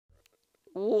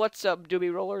What's up,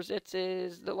 Doobie Rollers? It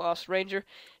is the Lost Ranger,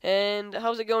 and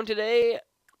how's it going today?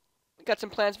 Got some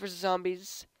Plants vs.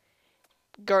 Zombies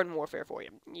Garden Warfare for you.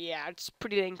 Yeah, it's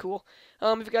pretty dang cool.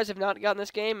 If you guys have not gotten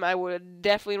this game, I would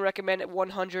definitely recommend it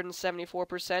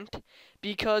 174%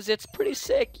 because it's pretty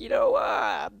sick.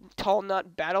 Tall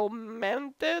nut battle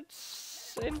methods.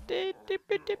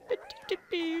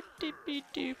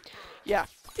 Yeah,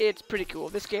 it's pretty cool.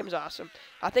 This game's awesome.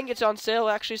 I think it's on sale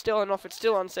actually still. I don't know if it's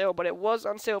still on sale, but it was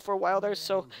on sale for a while there,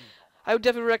 so I would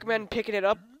definitely recommend picking it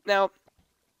up. Now,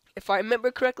 if I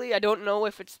remember correctly, I don't know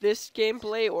if it's this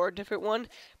gameplay or a different one,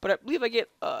 but I believe I get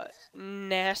a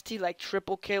nasty like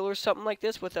triple kill or something like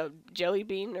this with a jelly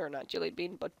bean, or not jelly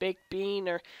bean, but baked bean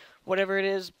or whatever it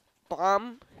is,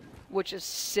 bomb, which is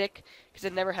sick because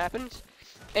it never happens.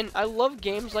 And I love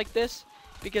games like this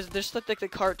because there's like the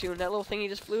cartoon, that little thing he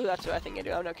just flew. That's what I think I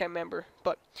do. I can't remember,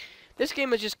 but this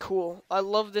game is just cool. I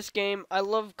love this game. I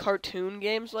love cartoon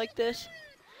games like this.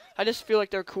 I just feel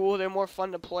like they're cool. They're more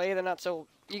fun to play. They're not so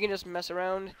you can just mess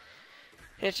around.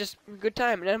 And it's just a good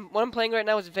time. And then what I'm playing right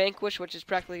now is Vanquish, which is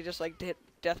practically just like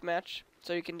deathmatch.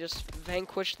 So you can just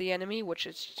vanquish the enemy, which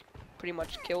is pretty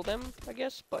much kill them, I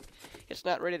guess. But it's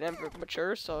not rated M for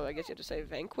mature, so I guess you have to say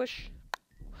Vanquish.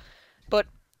 But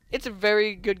it's a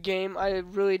very good game. I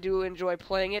really do enjoy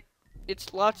playing it.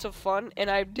 It's lots of fun, and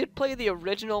I did play the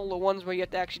original, the ones where you have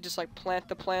to actually just like plant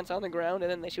the plants on the ground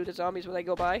and then they shoot the zombies when they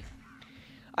go by.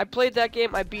 I played that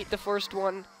game. I beat the first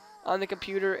one on the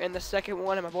computer, and the second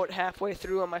one I'm about halfway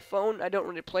through on my phone. I don't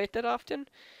really play it that often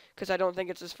because I don't think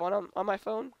it's as fun on my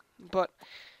phone. But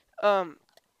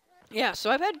yeah,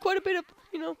 so I've had quite a bit of,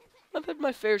 I've had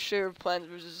my fair share of Plants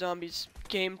vs. Zombies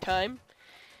game time,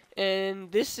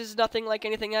 and this is nothing like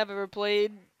anything I've ever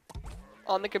played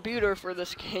on the computer for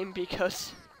this game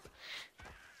because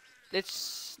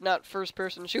it's not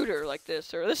first-person shooter like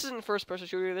this, or this isn't first-person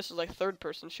shooter, this is like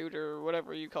third-person shooter, or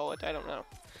whatever you call it, I don't know.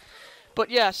 But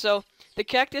yeah, so the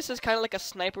cactus is kind of like a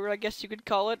sniper, I guess you could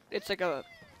call it. It's like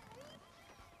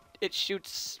it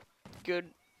shoots good,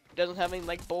 doesn't have any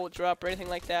like bullet drop or anything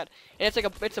like that. And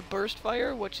it's a burst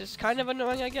fire, which is kind of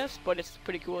annoying, I guess, but it's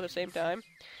pretty cool at the same time.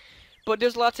 But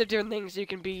there's lots of different things you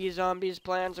can be, zombies,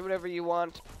 plants, or whatever you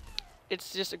want.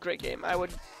 It's just a great game. I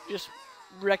would just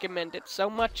recommend it so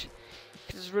much.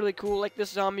 It's really cool. Like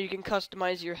this zombie, you can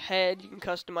customize your head, you can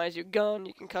customize your gun,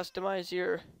 you can customize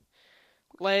your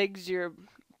legs, your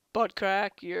butt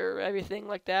crack, your everything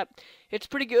like that. It's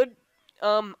pretty good.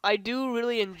 I do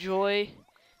really enjoy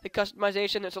the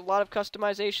customization. There's a lot of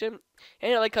customization,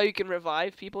 and I like how you can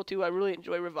revive people too. I really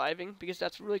enjoy reviving because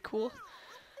that's really cool.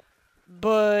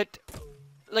 But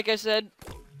like I said,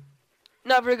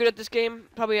 not very good at this game.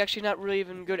 Probably actually not really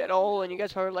even good at all. And you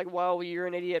guys probably like, wow, you're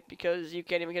an idiot because you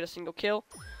can't even get a single kill.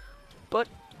 But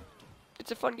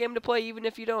it's a fun game to play even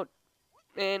if you don't.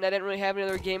 And I didn't really have any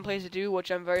other gameplays to do,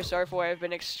 which I'm very sorry for. I've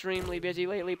been extremely busy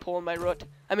lately pulling my root.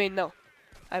 I mean, no,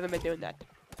 I haven't been doing that.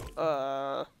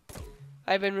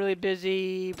 I've been really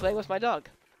busy playing with my dog.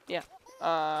 Yeah.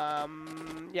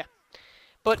 Yeah.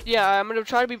 But yeah, I'm gonna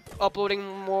try to be uploading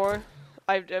more.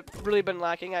 I've really been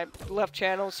lacking. I left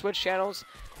channels, switched channels,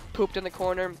 pooped in the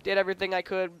corner, did everything I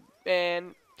could,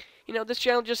 and this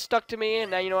channel just stuck to me,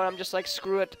 and now, I'm just like,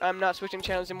 screw it. I'm not switching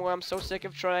channels anymore. I'm so sick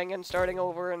of trying and starting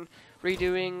over and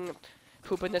redoing,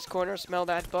 poop in this corner, smell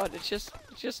that butt. It's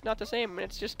just not the same, and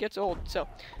it just gets old. So,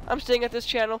 I'm staying at this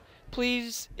channel.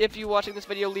 Please, if you're watching this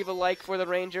video, leave a like for the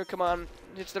Ranger. Come on,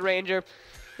 it's the Ranger.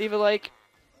 Leave a like.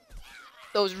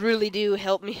 Those really do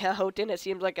help me out, and it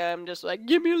seems like I'm just like,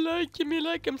 give me a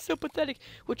like, I'm so pathetic,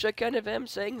 which I kind of am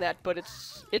saying that, but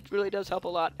it really does help a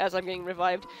lot as I'm getting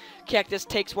revived. Cactus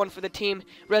takes one for the team,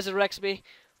 resurrects me.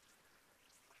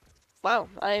 Wow,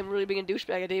 I am really being a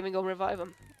douchebag. I didn't even go revive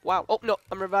him. Wow. Oh, no,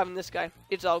 I'm reviving this guy.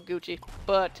 It's all Gucci.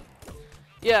 But,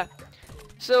 yeah.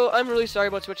 So, I'm really sorry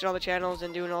about switching all the channels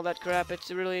and doing all that crap.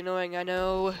 It's really annoying, I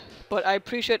know. But I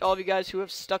appreciate all of you guys who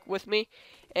have stuck with me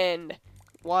and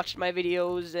watched my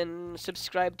videos and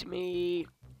subscribed to me,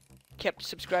 kept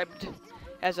subscribed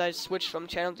as I switched from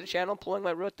channel to channel, pulling my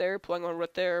root there, pulling my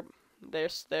root there,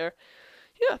 there.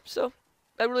 Yeah, so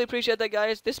I really appreciate that,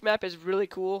 guys. This map is really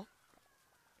cool.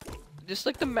 Just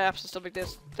like the maps and stuff like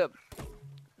this, the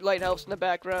lighthouse in the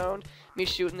background, me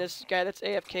shooting this guy that's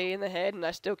AFK in the head, and I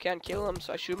still can't kill him,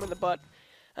 so I shoot him in the butt.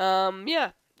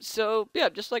 Yeah, so, yeah,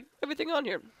 just like everything on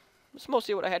here. That's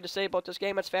mostly what I had to say about this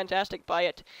game. It's fantastic. Buy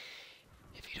it.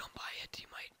 If you don't buy it, you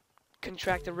might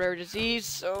contract a rare disease,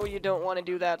 so you don't want to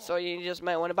do that, so you just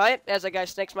might want to buy it, as that guy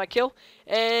snakes my kill.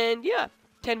 And yeah,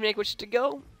 10 vanquished to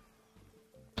go.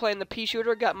 Playing the pea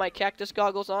shooter, got my cactus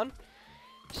goggles on.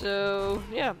 So,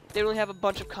 yeah, they didn't really have a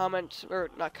bunch of comments, or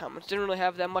not comments, didn't really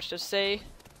have that much to say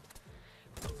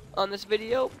on this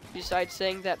video, besides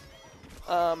saying that,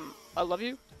 I love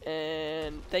you,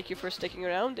 and thank you for sticking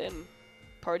around and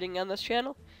partying on this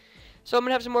channel. So I'm going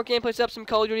to have some more gameplays up, some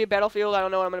Call of Duty Battlefield. I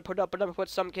don't know what I'm going to put up, but I'm going to put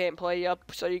some gameplay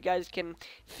up so you guys can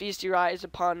feast your eyes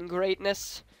upon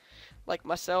greatness, like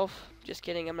myself. Just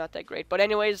kidding, I'm not that great. But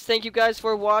anyways, thank you guys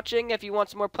for watching. If you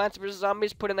want some more Plants vs.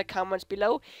 Zombies, put in the comments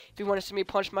below. If you want to see me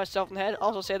punch myself in the head,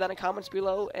 also say that in the comments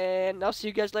below. And I'll see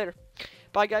you guys later.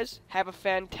 Bye, guys. Have a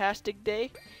fantastic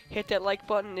day. Hit that like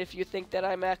button if you think that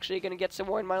I'm actually going to get some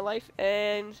more in my life.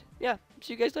 And, yeah,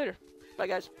 see you guys later. Bye,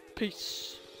 guys.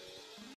 Peace.